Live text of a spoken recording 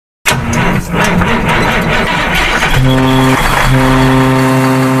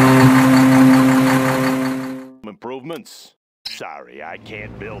Improvements? Sorry, I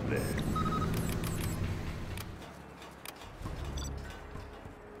can't build there.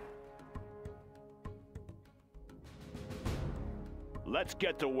 Let's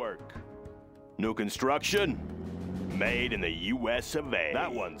get to work. New construction? Made in the US of A.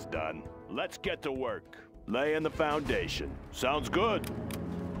 That one's done. Let's get to work. Laying the foundation. Sounds good.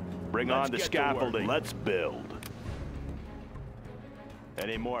 Bring on the scaffolding. Let's build.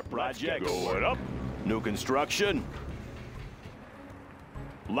 Any more projects? Going up. New construction?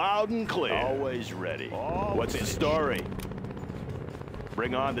 Loud and clear. Always ready. What's the story?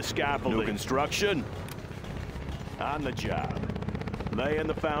 Bring on the scaffolding. New construction? On the job. Laying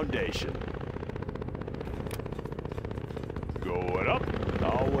the foundation. Going up.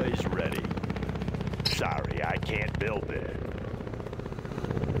 Always ready. Sorry, I can't build there.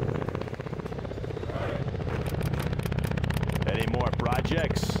 Any more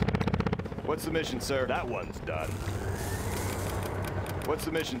projects? What's the mission, sir? That one's done. What's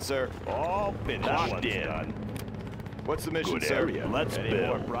the mission, sir? All finished. That one's done. What's the mission, Good sir? area. Let's build. Any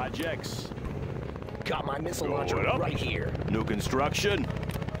more projects? Got my missile launcher right here. New construction?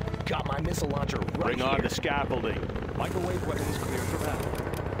 Got my missile launcher right Bring here. on the scaffolding. Microwave weapons cleared for battle.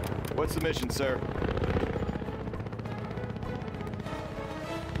 What's the mission, sir?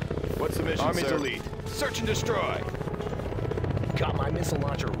 What's the mission, Army's sir? elite. Search and destroy. Got my missile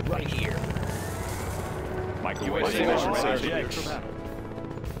launcher right here. Microwave What's the mission, sir? projects. For battle.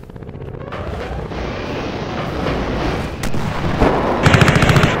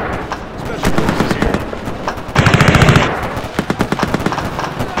 Special forces here.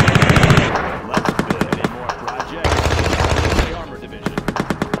 Let's build. Any more projects? The armor division.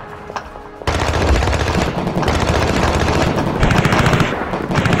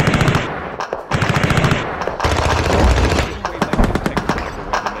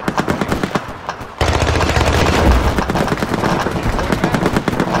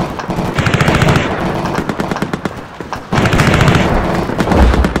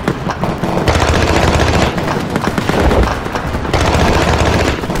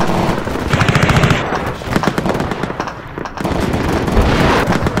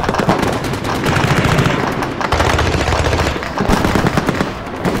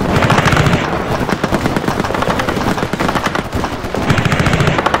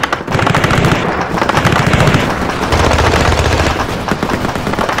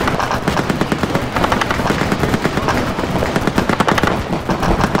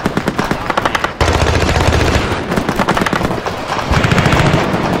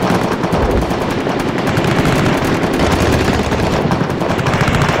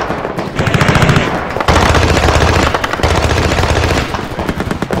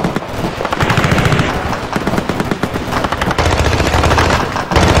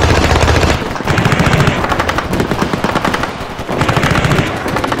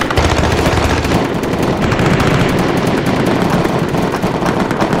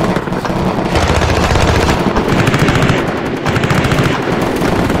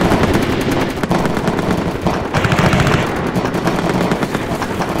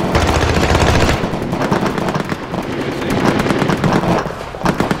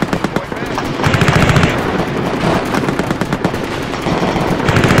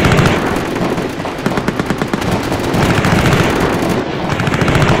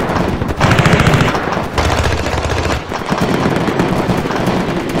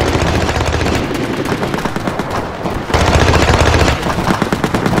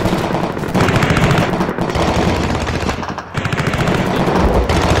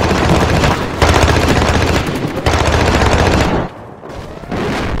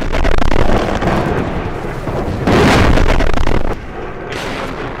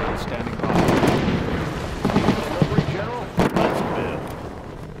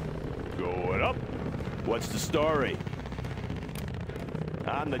 What's the story?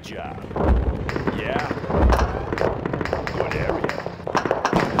 On the job. Yeah. Good area.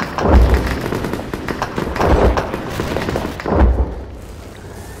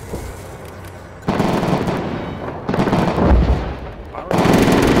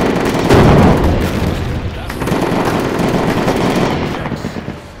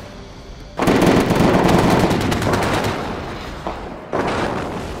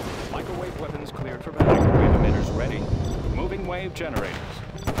 Generators.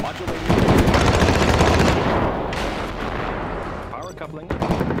 Modulating. Power coupling.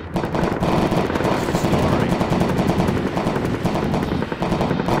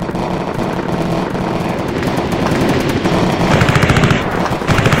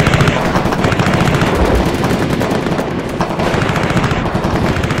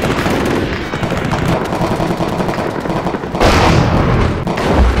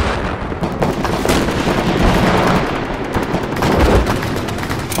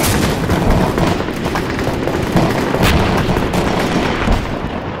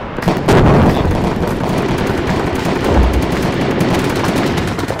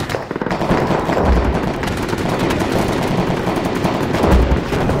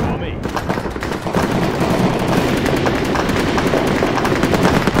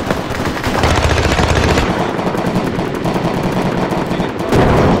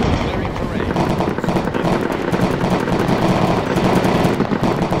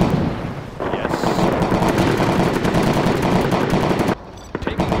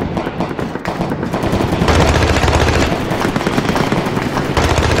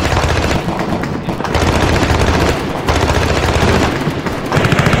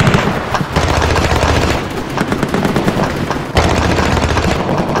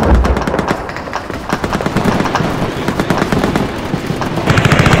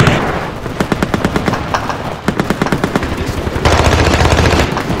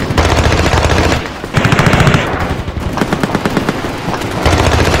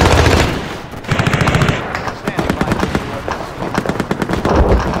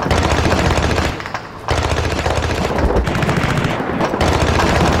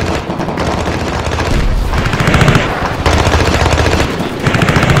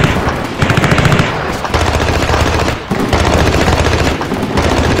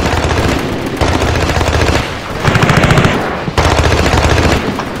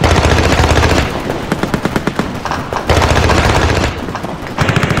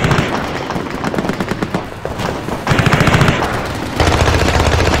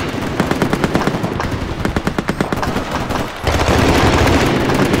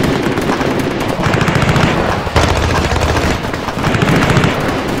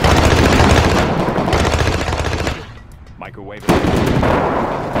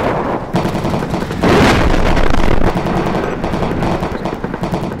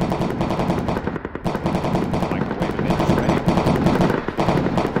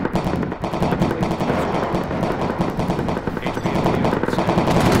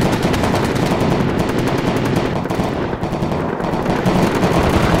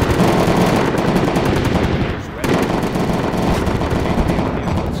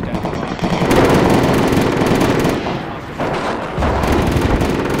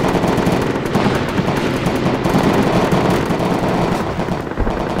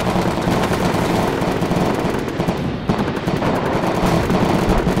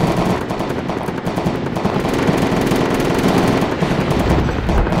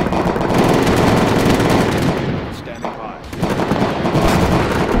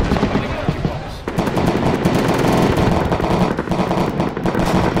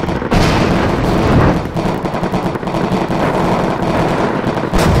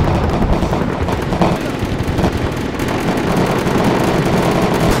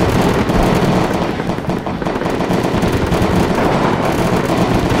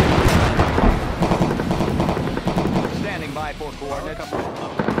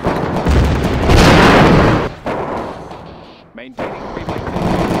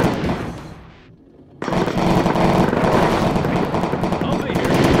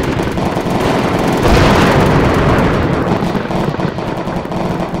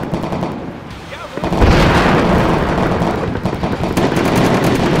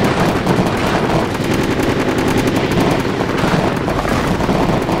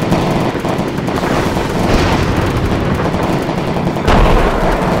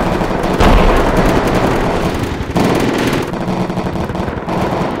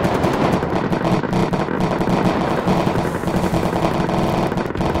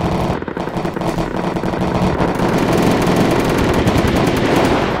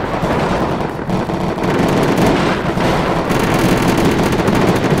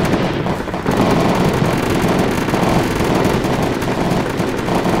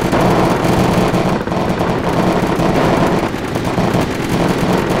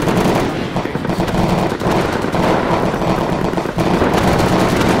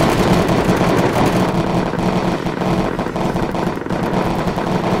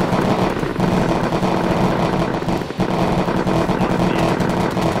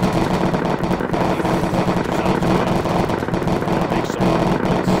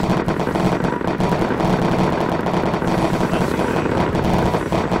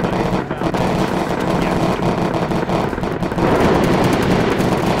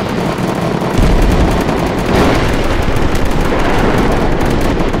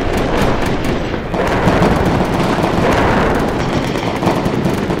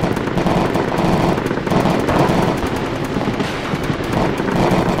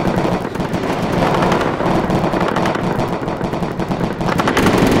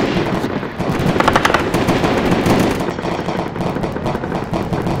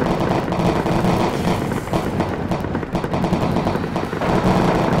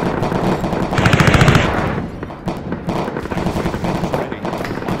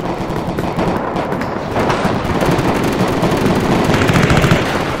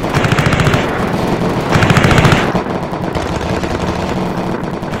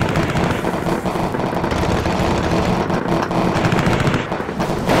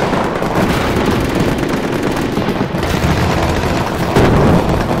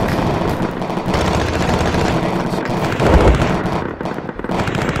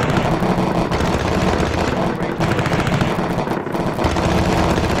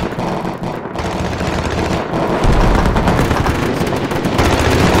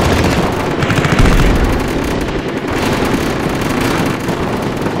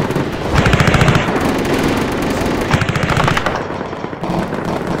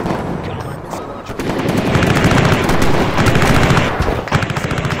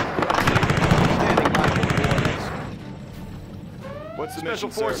 Special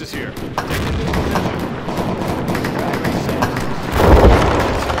mission, sir. forces here. Take the new position.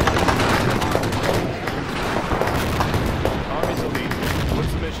 Army's elite.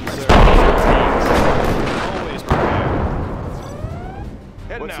 What's the mission, sir? Always prepared.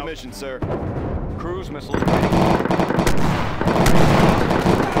 Heading What's the out. mission, sir? Cruise missiles ready.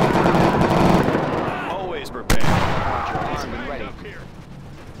 Always prepared. Armed and ready.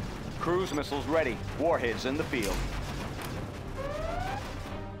 Cruise missiles ready. Warheads in the field.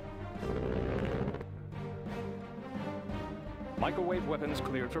 Microwave weapons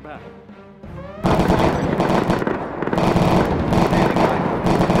cleared for battle.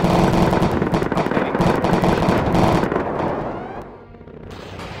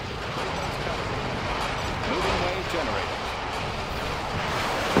 Moving wave generators.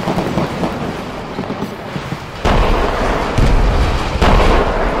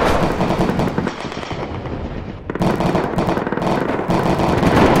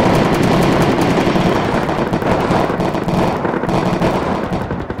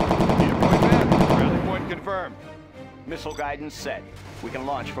 Need a point, man? Rally point confirmed. Missile guidance set. We can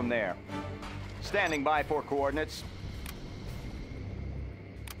launch from there. Standing by for coordinates.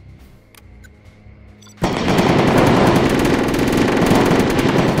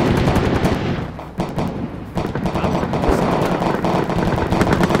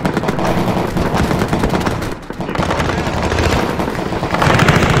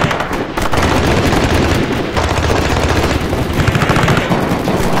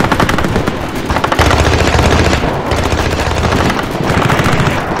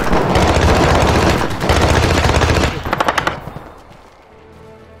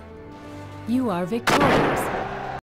 You are victorious.